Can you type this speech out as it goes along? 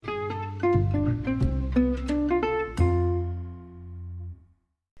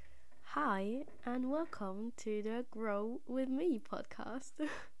Hi, and welcome to the Grow With Me podcast.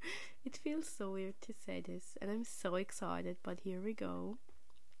 It feels so weird to say this, and I'm so excited, but here we go.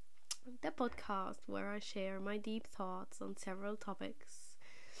 The podcast where I share my deep thoughts on several topics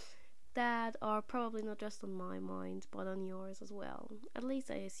that are probably not just on my mind, but on yours as well. At least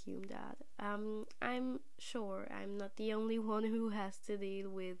I assume that. I'm sure I'm not the only one who has to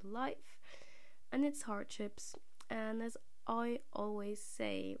deal with life and its hardships, and as I always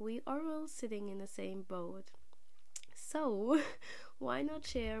say, we are all sitting in the same boat. So, why not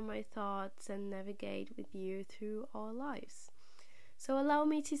share my thoughts and navigate with you through our lives? So, allow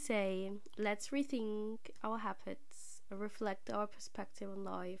me to say, let's rethink our habits, reflect our perspective on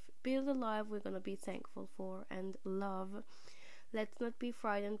life, build a life we're gonna be thankful for, and love. Let's not be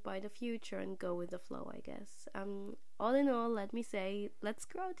frightened by the future and go with the flow, I guess. All in all, let me say, let's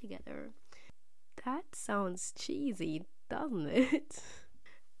grow together. That sounds cheesy, doesn't it?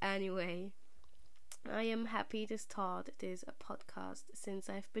 Anyway, I am happy to start this podcast since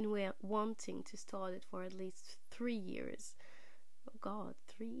I've been wanting to start it for at least 3 years. Oh god,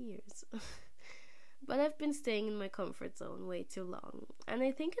 3 years. But I've been staying in my comfort zone way too long, and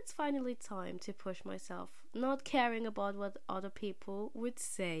I think it's finally time to push myself, not caring about what other people would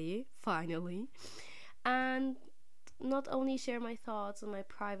say, finally, and not only share my thoughts on my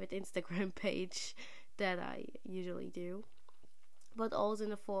private Instagram page that I usually do, but also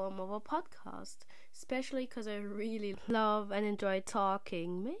in the form of a podcast, especially because I really love and enjoy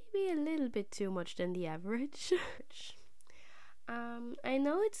talking, maybe a little bit too much than the average. I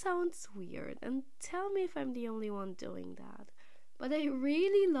know it sounds weird, and tell me if I'm the only one doing that, but I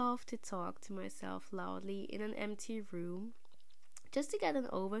really love to talk to myself loudly in an empty room, just to get an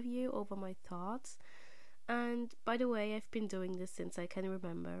overview over my thoughts. And by the way, I've been doing this since I can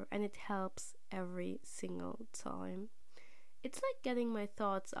remember, and it helps every single time. It's like getting my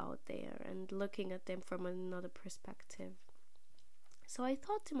thoughts out there and looking at them from another perspective. So I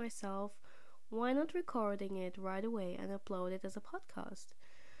thought to myself, why not recording it right away and upload it as a podcast?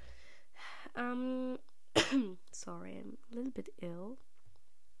 Um, sorry, I'm a little bit ill.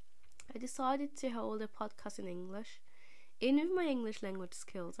 I decided to hold a podcast in English, even if my English language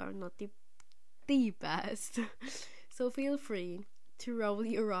skills are not the best. So feel free to roll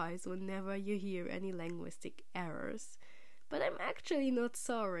your eyes whenever you hear any linguistic errors. But I'm actually not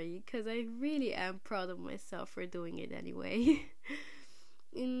sorry, because I really am proud of myself for doing it anyway.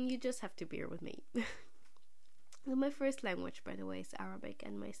 And you just have to bear with me. Well, my first language, by the way, is Arabic,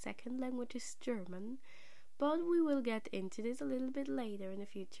 and my second language is German. But we will get into this a little bit later in a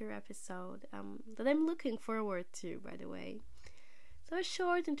future episode that I'm looking forward to, by the way. So a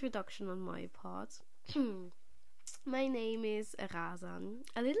short introduction on my part. My name is Razan.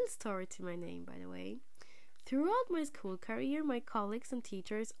 A little story to my name, by the way. Throughout my school career, my colleagues and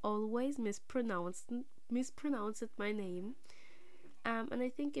teachers always mispronounced my name. And I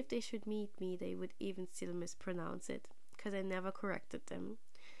think if they should meet me, they would even still mispronounce it, because I never corrected them.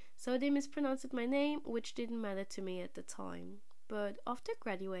 So they mispronounced my name, which didn't matter to me at the time. But after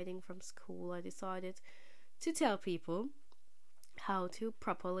graduating from school, I decided to tell people how to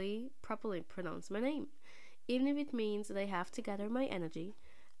properly pronounce my name, even if it means that I have to gather my energy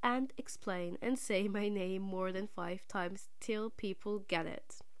and explain and say my name more than 5 times till people get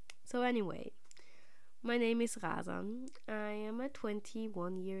it. So anyway, my name is Razan. I am a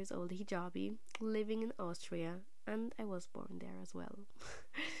 21 years old hijabi living in Austria, and I was born there as well.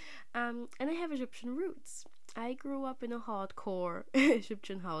 And I have Egyptian roots. I grew up in a hardcore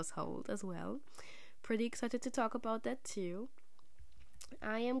Egyptian household as well. Pretty excited to talk about that too.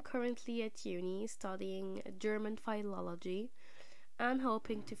 I am currently at uni studying German philology and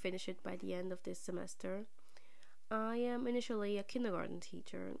hoping to finish it by the end of this semester. I am initially a kindergarten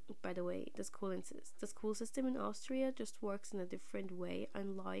teacher. By the way, the school system in Austria just works in a different way,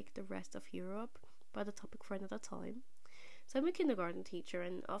 unlike the rest of Europe, but a topic for another time. So I'm a kindergarten teacher,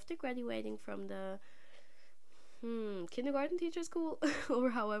 and after graduating from the kindergarten teacher school, or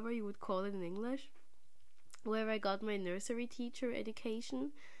however you would call it in English, where I got my nursery teacher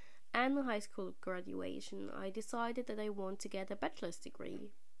education and a high school graduation, I decided that I want to get a bachelor's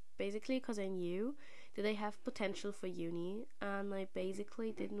degree. Basically because I knew that I have potential for uni, and I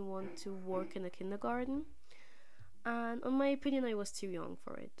basically didn't want to work in a kindergarten. And in my opinion, I was too young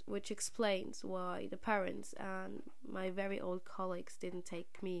for it, which explains why the parents and my very old colleagues didn't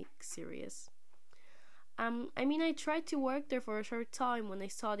take me serious. I tried to work there for a short time when I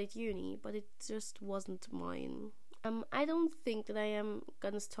started uni, but it just wasn't mine. I don't think that I am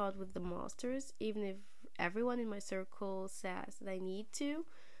gonna start with the masters, even if everyone in my circle says that I need to,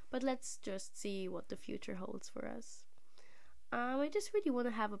 but let's just see what the future holds for us. I just really want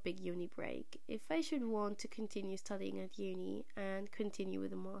to have a big uni break. If I should want to continue studying at uni and continue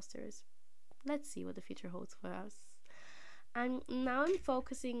with a master's, let's see what the future holds for us. And now I'm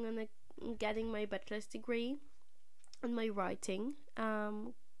focusing on getting my bachelor's degree and my writing.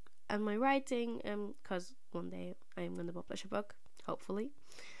 Because one day I'm gonna publish a book, hopefully,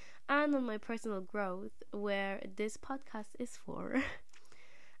 and on my personal growth, where this podcast is for.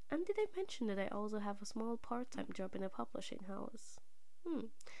 And did I mention that I also have a small part-time job in a publishing house?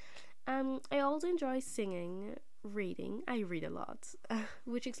 I also enjoy singing, reading. I read a lot,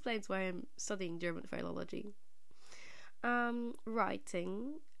 which explains why I'm studying German philology.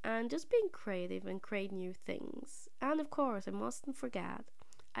 Writing, and just being creative and create new things. And of course, I mustn't forget,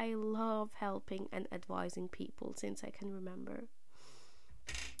 I love helping and advising people since I can remember.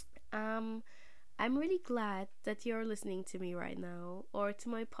 I'm really glad that you're listening to me right now, or to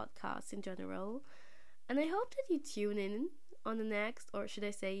my podcast in general, and I hope that you tune in on the next, or should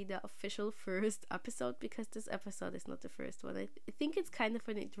I say the official first episode, because this episode is not the first one. I think it's kind of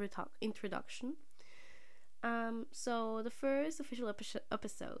an introduction. So the first official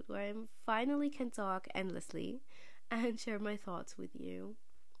episode where I finally can talk endlessly and share my thoughts with you.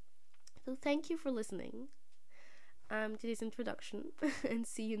 So thank you for listening to this introduction, and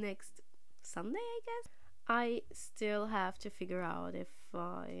see you next Sunday, I guess. I still have to figure out if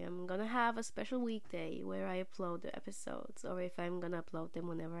I am gonna have a special weekday where I upload the episodes, or if I'm gonna upload them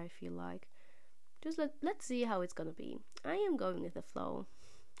whenever I feel like. Just let's see how it's gonna be. I am going with the flow.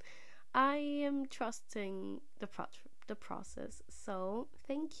 I am trusting the process. So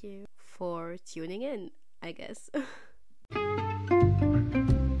thank you for tuning in, I guess.